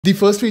The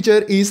first feature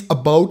is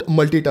about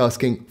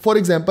multitasking. For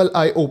example,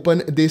 I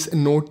open this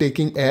note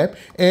taking app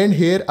and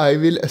here I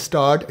will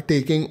start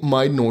taking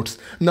my notes.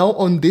 Now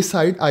on this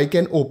side, I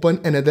can open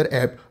another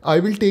app. I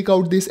will take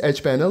out this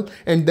edge panel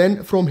and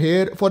then from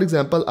here, for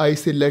example, I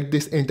select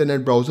this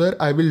internet browser.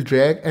 I will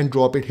drag and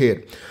drop it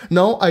here.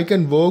 Now I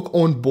can work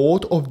on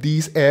both of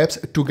these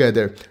apps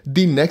together.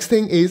 The next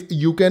thing is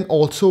you can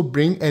also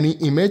bring any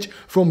image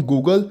from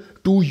Google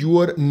to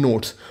your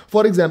notes.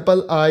 For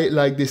example, I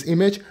like this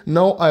image.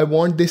 Now I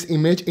want this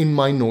image in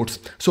my notes.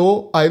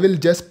 So I will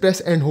just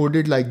press and hold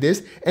it like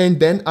this and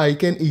then I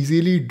can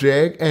easily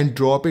drag and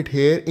drop it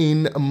here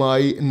in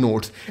my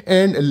notes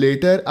and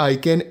later I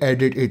can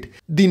edit it.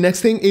 The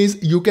next thing is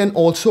you can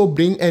also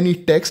bring any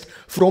text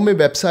from a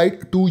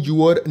website to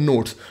your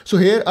notes. So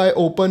here I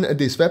open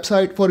this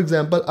website. For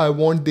example, I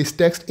want this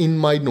text in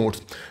my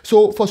notes.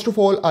 So first of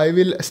all, I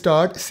will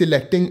start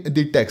selecting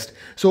the text.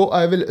 So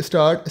I will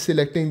start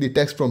selecting the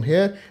text from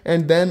here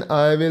and then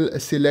I will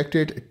select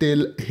it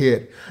till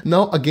here.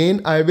 Now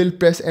again I will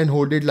press and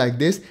hold it like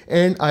this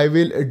and I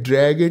will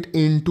drag it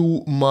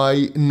into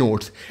my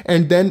notes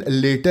and then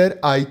later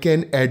I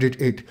can edit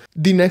it.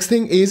 The next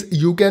thing is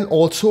you can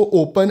also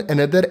open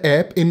another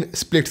app in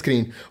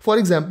Splitscreen. For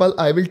example,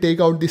 I will take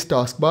out this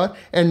taskbar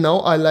and now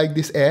I like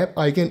this app.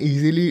 I can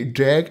easily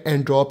drag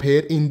and drop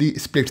here in the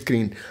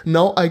Splitscreen.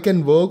 Now I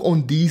can work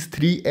on these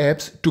three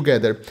apps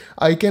together.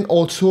 I can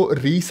also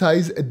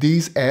resize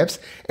these apps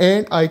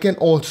and I can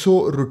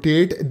also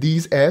rotate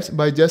these apps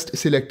by just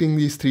selecting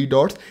these three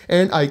dots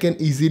and I can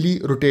easily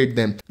rotate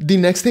them. The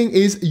next thing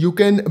is you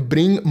can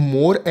bring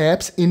more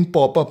apps in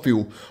pop-up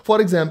view.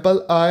 For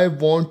example, I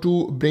want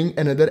to bring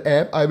another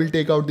app. I will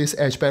take out this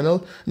edge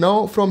panel.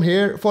 Now from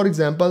here, for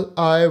example,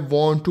 I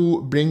want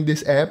to bring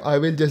this app. I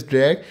will just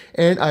drag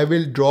and I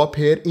will drop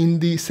here in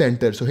the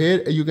center. So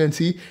here you can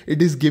see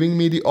it is giving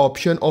me the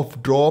option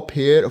of drop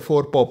here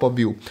for pop-up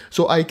view.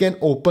 So I can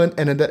open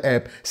another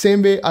app.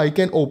 Same way I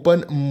can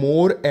open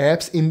more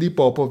apps in the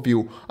pop-up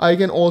view. I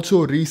can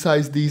also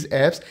resize these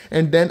apps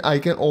and then I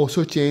can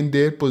also change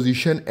their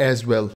position as well.